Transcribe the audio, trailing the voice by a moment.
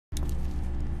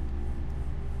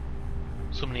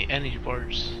So many energy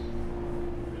bars.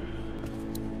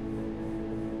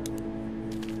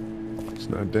 It's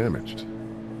not damaged.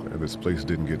 Glad this place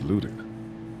didn't get looted.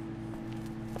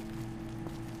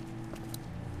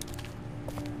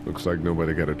 Looks like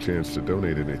nobody got a chance to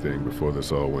donate anything before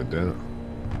this all went down.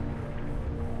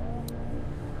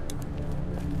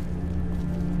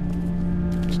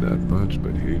 It's not much,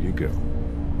 but here you go.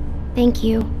 Thank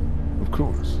you. Of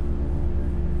course.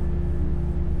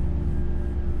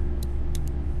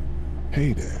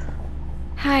 Hey there.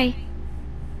 Hi.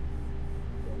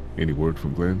 Any word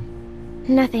from Glenn?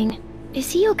 Nothing. Is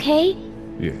he okay?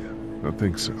 Yeah, I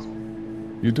think so.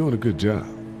 You're doing a good job.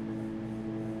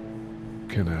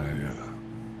 Can I,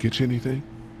 get you anything?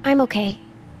 I'm okay.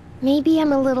 Maybe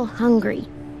I'm a little hungry.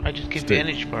 I just gave you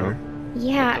energy bar.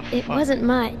 Yeah, it wasn't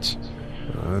much.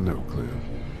 I know, Clem.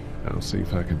 I'll see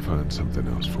if I can find something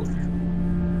else for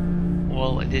you.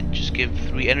 Well, I did just give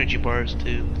 3 energy bars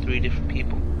to 3 different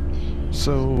people.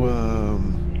 So,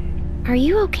 Are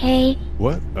you okay?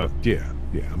 what? Yeah,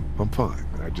 I'm fine.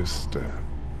 I just,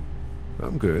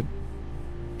 I'm good.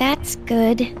 That's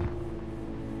good.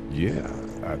 Yeah,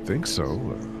 I think so.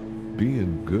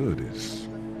 Being good is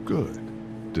good,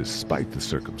 despite the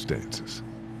circumstances.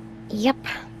 Yep.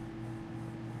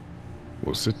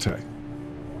 Well, sit tight.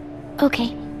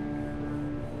 Okay.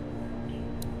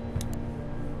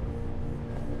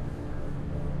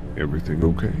 Everything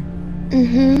okay?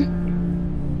 Mm-hmm.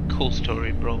 Cool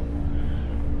story, bro.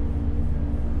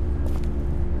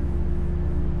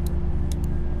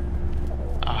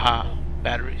 Aha,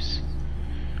 batteries.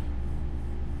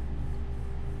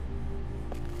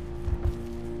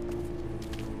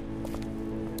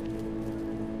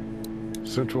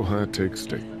 Central High Tech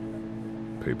State.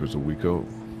 Paper's a week old.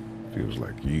 Feels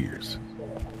like years.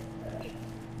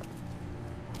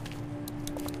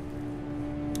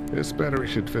 This battery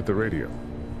should fit the radio.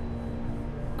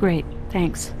 Great,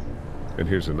 thanks. And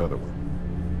here's another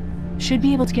one. Should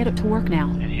be able to get it to work now.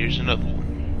 And here's another one.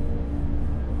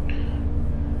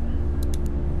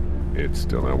 It's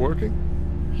still not working?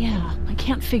 Yeah, I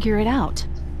can't figure it out.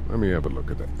 Let me have a look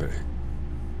at that thing.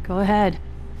 Go ahead.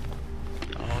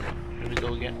 Oh no, here we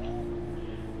go again.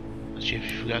 Let's see if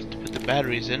you forgot to put the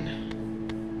batteries in.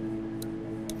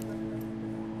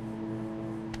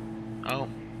 Oh,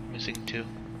 missing 2.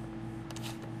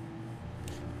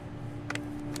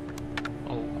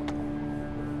 Oh.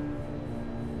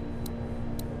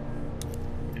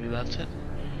 Maybe that's it.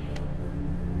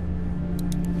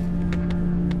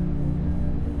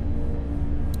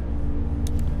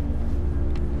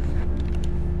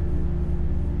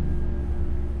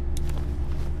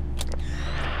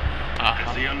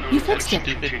 You fixed it.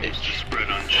 Continues to spread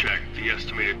unchecked. The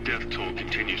estimated death toll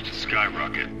continues to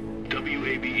skyrocket.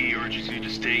 WABE urges you to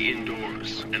stay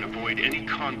indoors and avoid any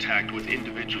contact with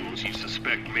individuals you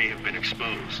suspect may have been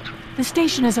exposed. The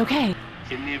station is okay.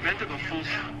 In the event of a full...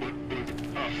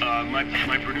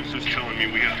 my producer's telling me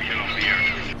we have to get off the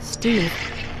air. Steve.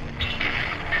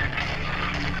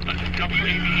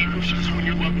 WABE wishes you and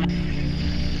your loved ones.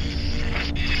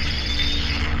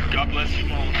 God bless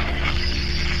you all.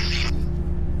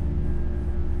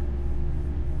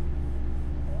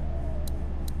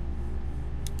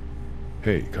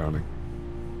 Hey, Connie.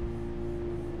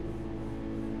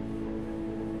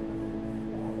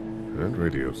 That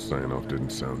radio sign-off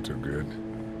didn't sound too good.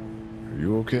 Are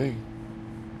you okay?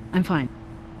 I'm fine.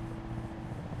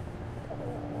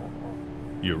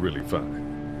 You're really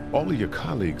fine. All of your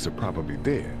colleagues are probably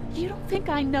dead. You don't think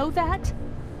I know that?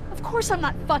 Of course I'm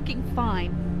not fucking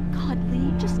fine. God,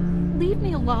 Lee, just leave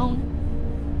me alone.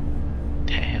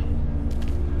 Damn.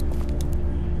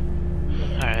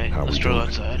 Alright, let's stroll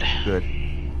outside. Good.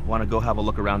 Want to go have a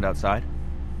look around outside?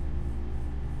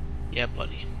 Yeah,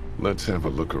 buddy. Let's have a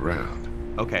look around.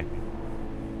 Okay.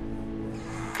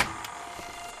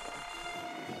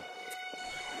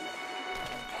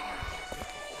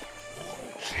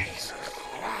 Jesus.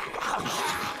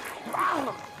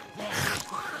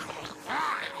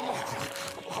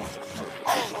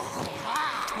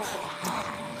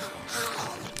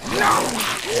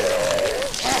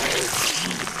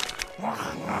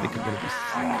 They could get this.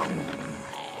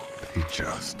 They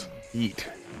just Eat.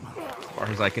 As far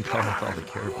as I can tell, that's all they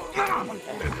care about. and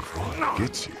if one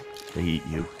gets you. They eat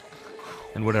you.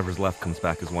 And whatever's left comes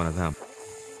back as one of them.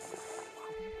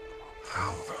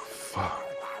 How the fuck?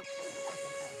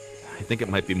 I think it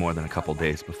might be more than a couple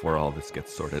days before all this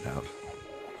gets sorted out.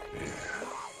 Yeah,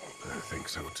 I think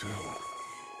so too.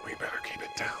 We better keep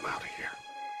it down out of here.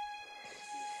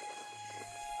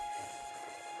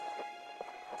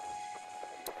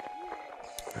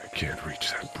 I can't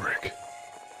reach that brick.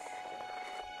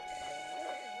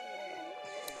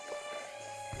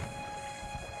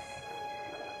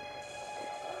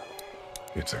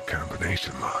 It's a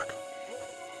combination lock.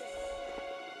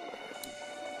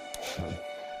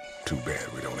 Too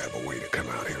bad we don't have a way to come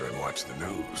out here and watch the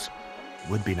news.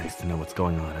 Would be nice to know what's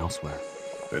going on elsewhere.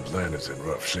 Atlanta's in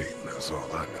rough shape, that's all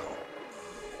I know.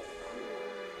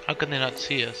 How can they not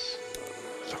see us?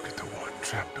 Look at the one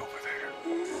trapped over there.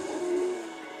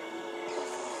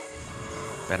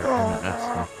 Better than us,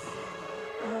 huh?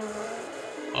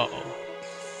 Uh-oh.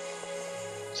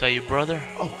 Is that your brother?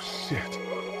 Oh, shit.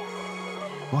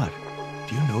 What?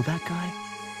 Do you know that guy?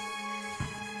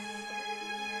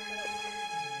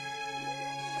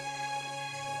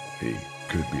 He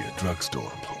could be a drugstore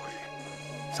employee.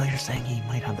 So you're saying he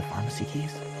might have the pharmacy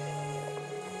keys?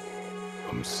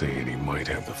 I'm saying he might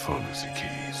have the pharmacy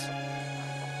keys.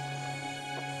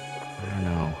 I don't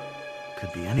know.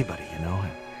 Could be anybody, you know?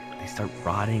 They start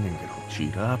rotting and get all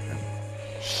chewed up and...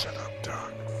 Shut up,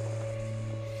 Doc.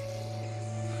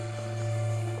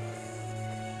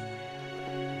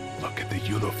 Look at the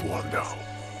uniform, though.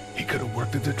 He could have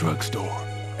worked at the drugstore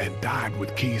and died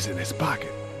with keys in his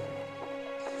pocket.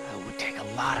 It would take a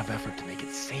lot of effort to make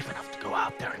it safe enough to go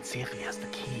out there and see if he has the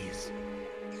keys.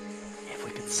 If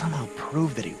we could somehow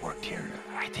prove that he worked here,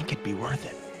 I think it'd be worth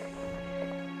it.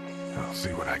 I'll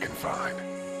see what I can find.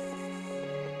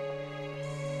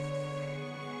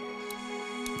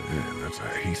 Man, that's a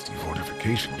hasty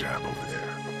fortification job over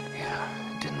there.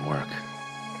 Yeah, it didn't work.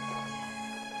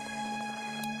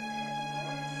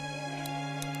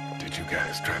 Did you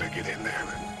guys try to get in there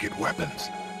and get weapons?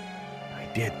 I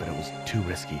did, but it was too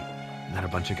risky. And then a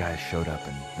bunch of guys showed up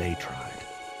and they tried.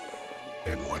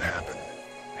 And what happened?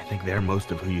 I think they're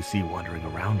most of who you see wandering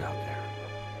around out there.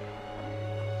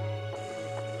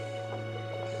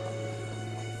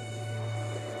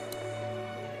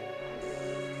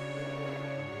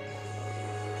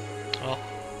 Well,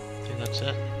 I think that's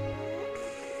it.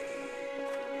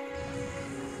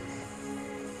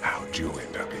 How'd you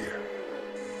end up here?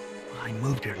 Well, I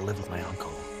moved here to live with my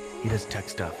uncle. He does tech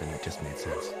stuff and it just made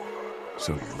sense.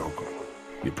 So you're local.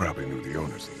 You probably knew the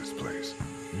owners of this place.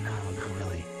 No, not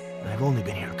really. I've only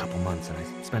been here a couple months and I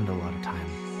spend a lot of time...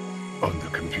 On the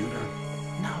computer?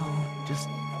 No, just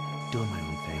doing my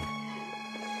own thing.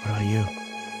 What about you?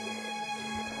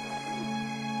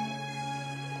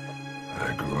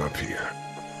 I grew up here.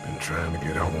 Been trying to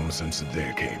get home since the day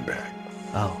I came back.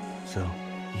 Oh, so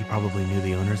you probably knew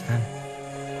the owners then?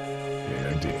 Yeah,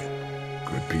 I did.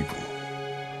 Good people.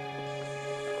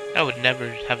 I would never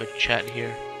have a chat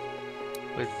here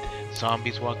with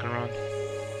zombies walking around.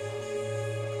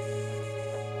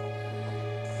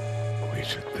 We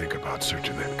should think about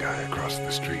searching that guy across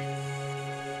the street.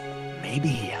 Maybe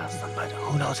he has them, but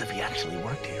who knows if he actually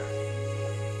worked here?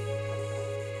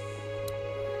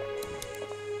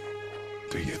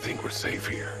 Do you think we're safe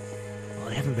here? Well,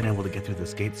 I haven't been able to get through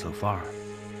this gate so far.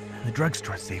 And the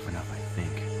drugstore's safe enough, I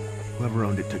think. Whoever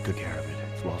owned it took good care of it.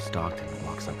 It's well stocked and it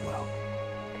locks up well.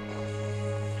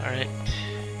 Alright.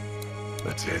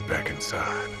 Let's head back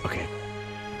inside. Okay.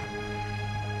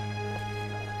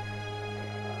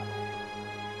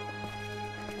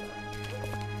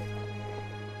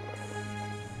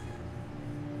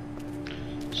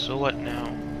 So what now?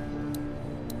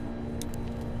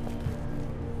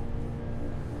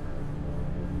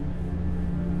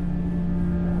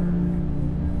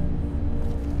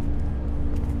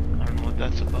 I don't know what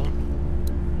that's about.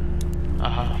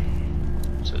 Aha.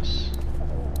 What's this?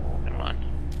 Come on.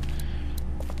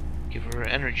 Give her an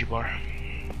energy bar.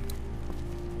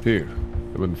 Here,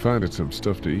 I've been finding some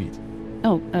stuff to eat.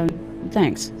 Oh,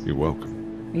 thanks. You're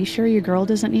welcome. Are you sure your girl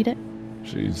doesn't need it?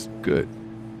 She's good.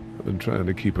 I've been trying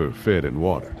to keep her fed and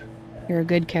watered. You're a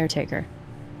good caretaker.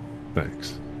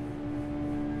 Thanks.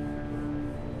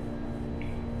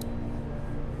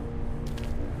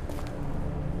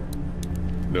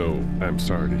 No, I'm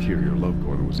sorry to hear your loved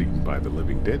one was eaten by the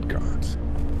living dead gods.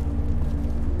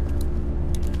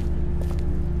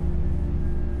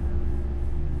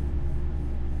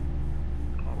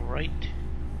 Alright.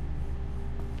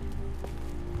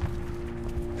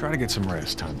 Try to get some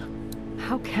rest, hon.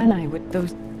 How can I with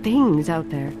those things out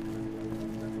there?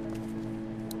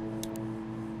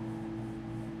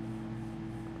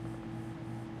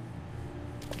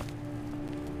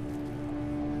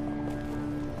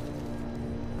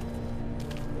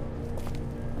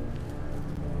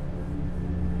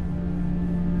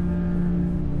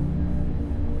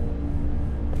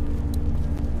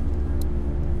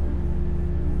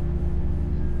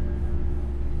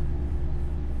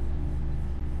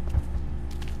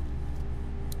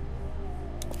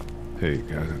 Hey,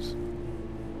 guys.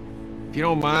 If you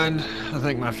don't mind, I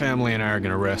think my family and I are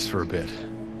gonna rest for a bit.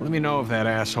 Let me know if that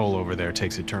asshole over there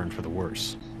takes a turn for the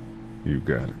worse. You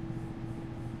got it.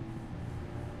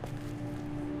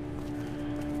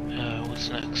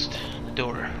 What's next? The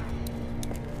door.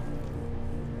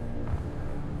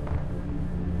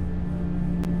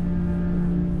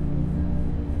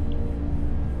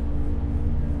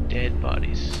 Dead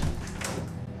bodies.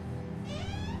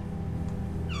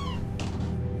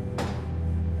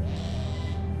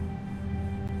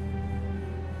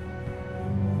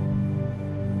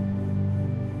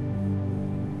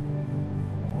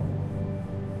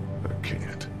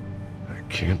 I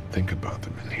can't think about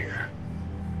them in here.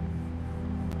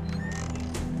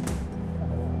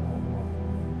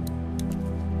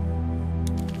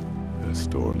 This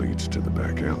door leads to the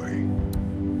back alley.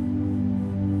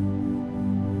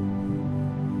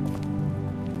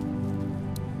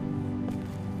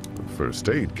 First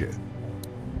aid kit.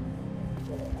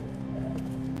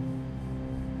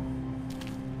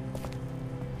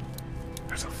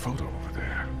 There's a photo over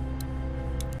there.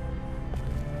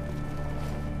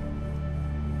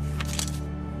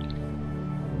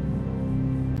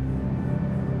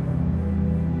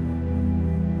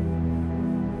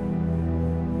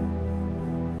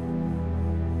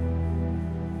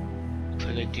 Looks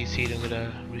like I DC'd. I'm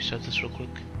gonna restart this real quick.